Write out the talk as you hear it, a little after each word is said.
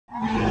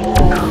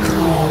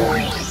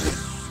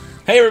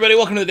Hey everybody,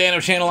 welcome to the Dano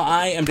channel.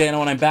 I am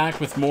Dano and I'm back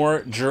with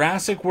more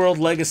Jurassic World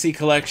Legacy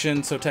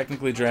Collection, so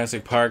technically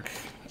Jurassic Park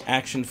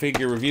action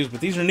figure reviews,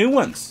 but these are new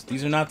ones.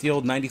 These are not the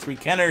old 93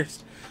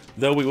 Kenners,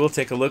 though we will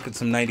take a look at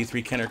some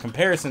 93 Kenner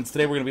comparisons.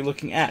 Today we're going to be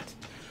looking at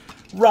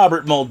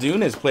Robert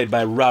Muldoon, as played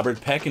by Robert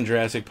Peck in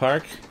Jurassic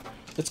Park.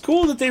 It's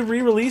cool that they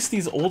re-released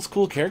these old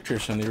school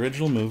characters from the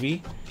original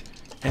movie,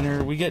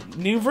 and we get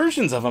new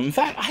versions of them. In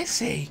fact, I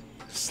say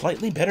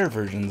slightly better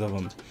versions of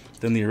them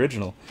than the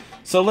original.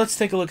 So let's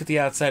take a look at the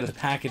outside of the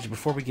package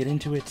before we get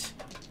into it.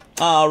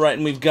 Alright,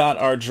 and we've got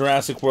our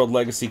Jurassic World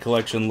Legacy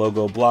Collection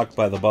logo blocked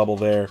by the bubble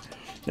there.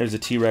 There's a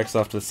T-Rex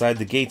off to the side,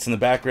 the gates in the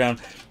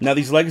background. Now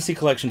these Legacy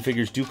Collection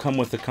figures do come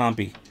with the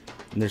compy,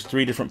 and there's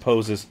 3 different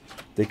poses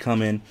they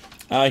come in.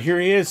 Here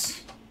he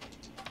is,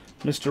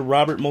 Mr.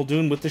 Robert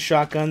Muldoon with the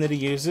shotgun that he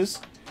uses.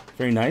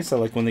 Very nice. I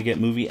like when they get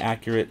movie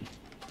accurate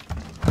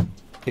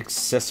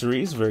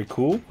accessories. Very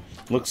cool.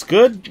 Looks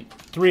good.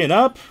 3 and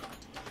up.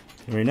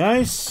 Very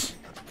nice.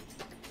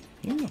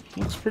 Yeah,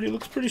 looks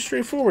pretty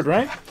straightforward,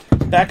 right?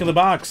 Back of the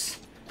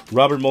box,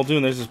 Robert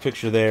Muldoon. There's his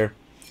picture there.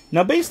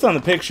 Now, based on the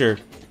picture,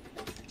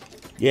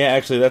 yeah,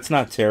 actually, that's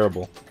not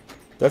terrible.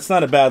 That's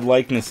not a bad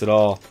likeness at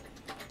all.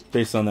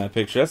 Based on that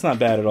picture, that's not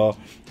bad at all.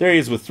 There he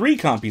is with 3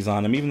 compies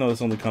on him, even though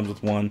this only comes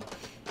with 1.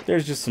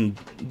 There's just some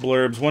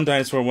blurbs. 1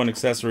 dinosaur, 1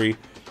 accessory.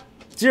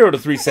 0 to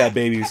 3 sad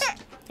babies.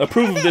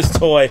 Approve of this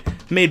toy,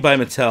 made by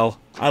Mattel.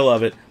 I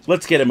love it.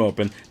 Let's get him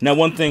open. Now,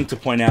 one thing to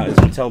point out is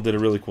Mattel did a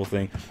really cool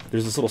thing.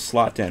 There's this little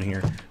slot down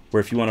here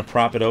where if you want to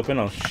prop it open,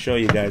 I'll show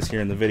you guys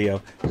here in the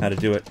video how to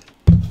do it.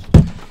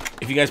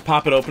 If you guys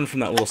pop it open from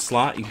that little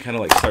slot, you can kind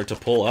of like start to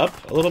pull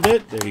up a little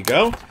bit. There you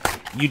go.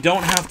 You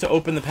don't have to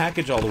open the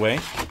package all the way.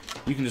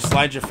 You can just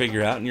slide your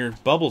figure out and your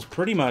bubble's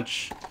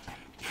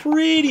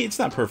it's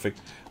not perfect,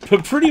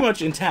 but pretty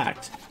much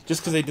intact.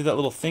 Just because they did that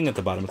little thing at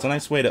the bottom. It's a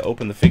nice way to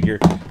open the figure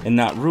and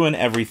not ruin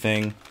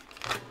everything.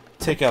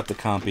 Take out the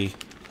compy.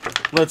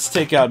 Let's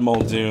take out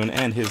Muldoon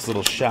and his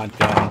little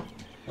shotgun.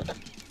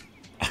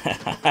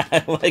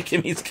 I like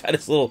him. He's got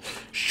his little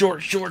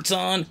short shorts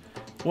on.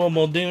 Well,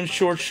 Muldoon,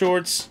 short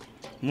shorts.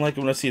 I like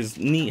him when I see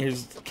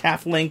his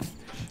calf-length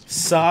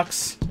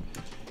socks.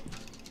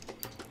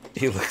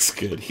 He looks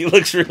good. He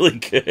looks really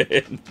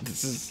good.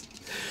 This is...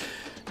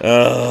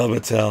 Oh,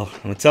 Mattel.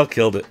 Mattel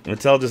killed it.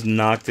 Mattel just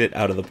knocked it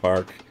out of the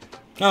park.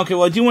 Okay,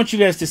 well, I do want you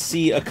guys to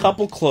see a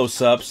couple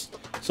close-ups.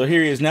 So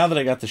here he is, now that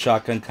I got the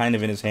shotgun kind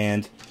of in his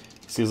hand.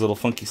 See his little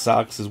funky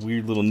socks, his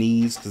weird little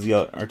knees, because the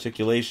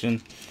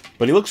articulation.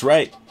 But he looks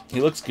right. He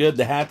looks good.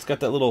 The hat's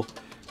got that little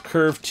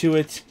curve to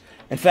it.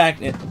 In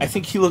fact, I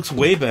think he looks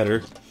way better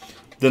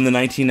than the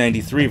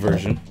 1993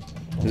 version.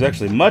 He's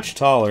actually much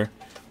taller.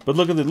 But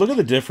look at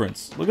the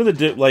difference. Look at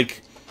the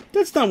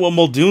that's not what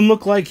Muldoon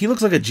looked like. He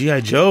looks like a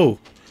G.I. Joe.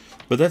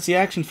 But that's the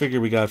action figure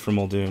we got from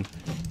Muldoon.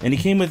 And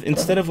he came with,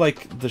 instead of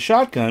like the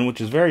shotgun,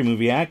 which is very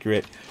movie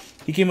accurate,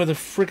 he came with a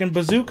freaking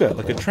bazooka,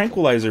 like a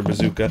tranquilizer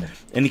bazooka.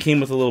 And he came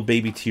with a little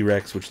baby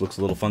T-Rex, which looks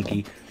a little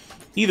funky.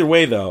 Either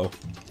way, though,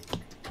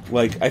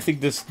 like, I think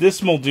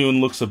this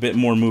Muldoon looks a bit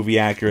more movie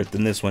accurate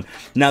than this one.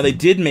 Now, they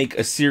did make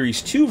a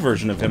Series 2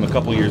 version of him a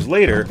couple years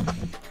later,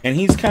 and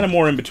he's kind of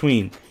more in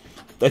between.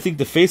 I think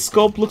the face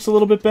sculpt looks a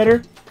little bit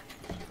better.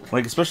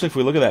 Like, especially if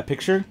we look at that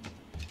picture.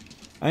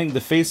 I think the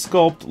face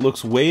sculpt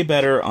looks way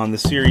better on the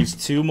Series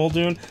 2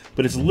 Muldoon,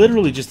 but it's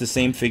literally just the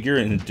same figure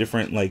in a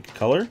different, like,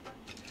 color.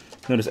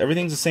 Notice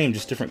everything's the same,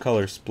 just different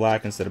colors.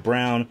 Black instead of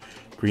brown,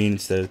 green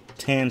instead of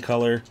tan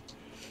color,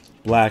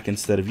 black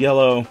instead of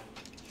yellow,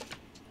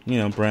 you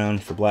know, brown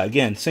for black.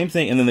 Again, same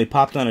thing, and then they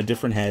popped on a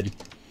different head.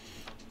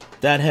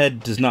 That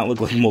head does not look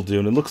like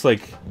Muldoon. It looks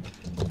like,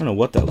 I don't know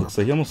what that looks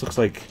like. He almost looks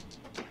like,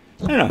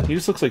 I don't know, he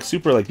just looks like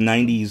super, like,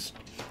 90s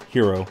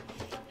hero.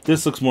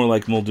 This looks more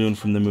like Muldoon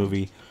from the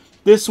movie.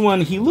 This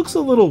one, he looks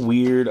a little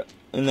weird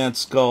in that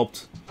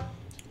sculpt.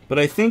 But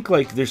I think,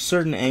 like, there's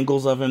certain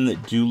angles of him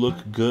that do look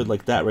good.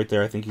 Like that right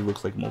there, I think he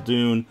looks like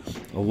Muldoon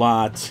a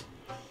lot.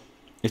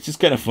 It's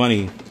just kind of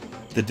funny,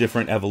 the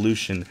different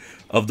evolution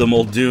of the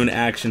Muldoon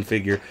action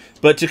figure.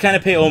 But to kind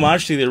of pay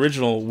homage to the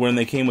original, when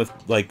they came with,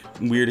 like,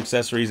 weird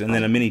accessories and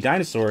then a mini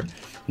dinosaur,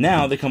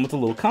 now they come with a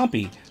little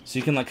compy. So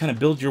you can, like, kind of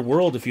build your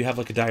world if you have,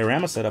 like, a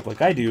diorama setup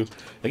like I do.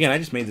 Again, I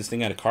just made this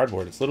thing out of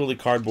cardboard. It's literally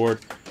cardboard,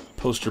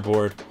 poster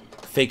board,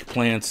 fake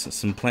plants,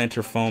 some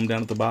planter foam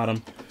down at the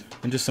bottom,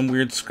 and just some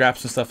weird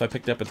scraps and stuff I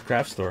picked up at the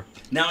craft store.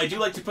 Now, I do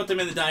like to put them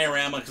in the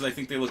diorama because I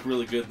think they look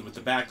really good with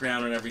the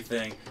background and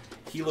everything.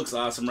 He looks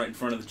awesome right in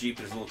front of the Jeep.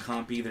 There's a little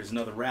compy. There's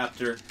another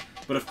Raptor.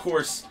 But, of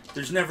course,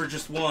 there's never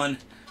just one.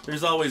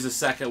 There's always a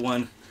second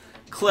one.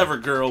 Clever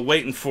girl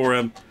waiting for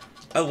him.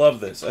 I love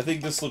this. I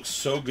think this looks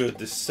so good.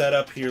 This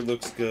setup here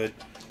looks good.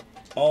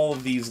 All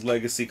of these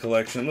Legacy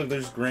Collection. Look,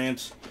 there's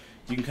Grant.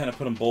 You can kind of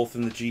put them both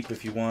in the Jeep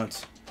if you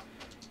want.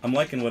 I'm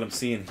liking what I'm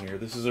seeing here.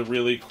 This is a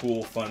really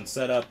cool, fun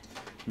setup.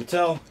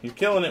 Mattel, you're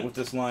killing it with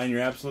this line. You're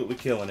absolutely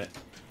killing it.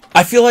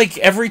 I feel like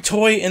every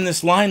toy in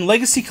this line,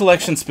 Legacy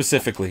Collection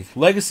specifically,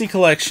 Legacy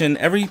Collection,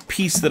 every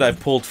piece that I've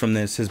pulled from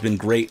this has been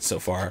great so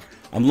far.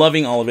 I'm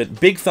loving all of it.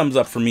 Big thumbs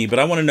up for me, but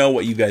I want to know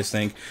what you guys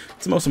think.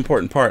 It's the most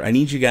important part. I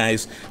need you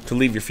guys to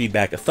leave your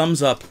feedback. A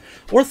thumbs up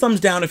or thumbs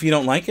down if you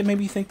don't like it.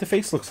 Maybe you think the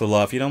face looks a little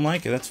off. If you don't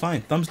like it, that's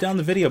fine. Thumbs down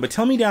the video, but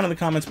tell me down in the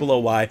comments below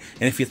why.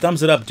 And if you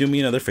thumbs it up, do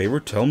me another favor.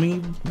 Tell me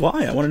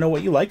why. I want to know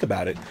what you like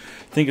about it.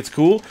 Think it's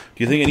cool? Do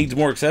you think it needs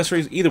more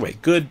accessories? Either way,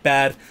 good,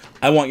 bad.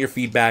 I want your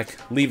feedback.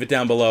 Leave it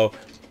down below.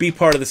 Be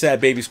part of the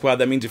Sad Baby Squad.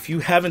 That means if you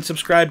haven't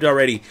subscribed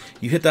already,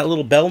 you hit that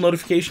little bell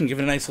notification, give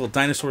it a nice little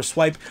dinosaur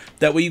swipe.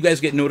 That way you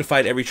guys get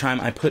notified every time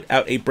I put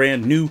out a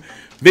brand new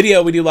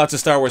video. We do lots of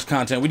Star Wars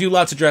content. We do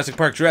lots of Jurassic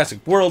Park,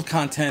 Jurassic World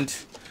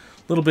content.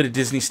 A little bit of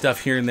Disney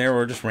stuff here and there,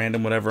 or just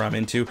random whatever I'm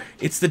into.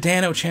 It's the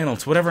Dano channel.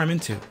 It's whatever I'm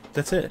into.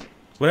 That's it.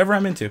 Whatever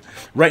I'm into.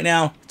 Right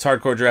now, it's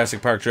hardcore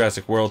Jurassic Park,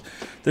 Jurassic World.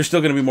 There's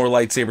still going to be more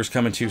lightsabers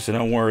coming too, so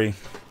don't worry.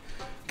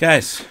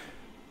 Guys,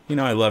 you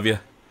know I love you.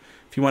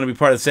 If you want to be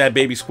part of the Sad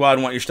Baby Squad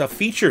and want your stuff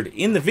featured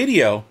in the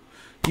video,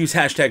 use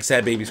hashtag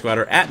Sad Baby Squad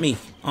or at me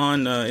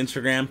on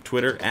Instagram,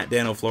 Twitter, at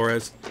Dano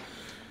Flores.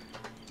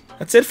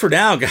 That's it for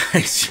now,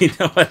 guys. You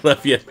know I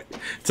love you.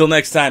 Till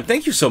next time,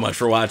 thank you so much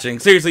for watching.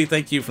 Seriously,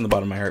 thank you from the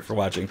bottom of my heart for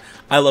watching.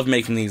 I love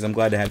making these. I'm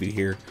glad to have you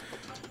here.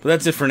 But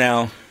that's it for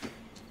now.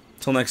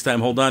 Till next time,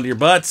 hold on to your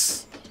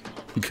butts.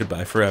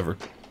 Goodbye forever.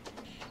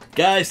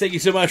 Guys, thank you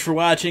so much for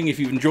watching. If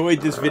you've enjoyed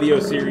this video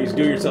series,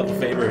 do yourself a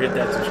favor, hit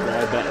that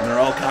subscribe button or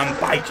I'll come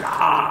bite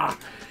ya.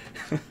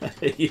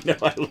 You know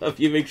I love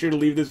you. Make sure to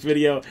leave this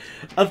video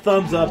a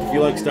thumbs up. If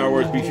you like Star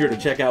Wars, be sure to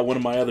check out one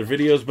of my other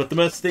videos. But the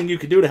best thing you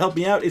can do to help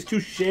me out is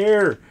to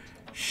share.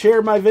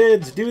 Share my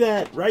vids. Do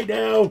that right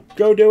now.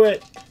 Go do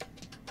it.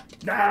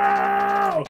 Now.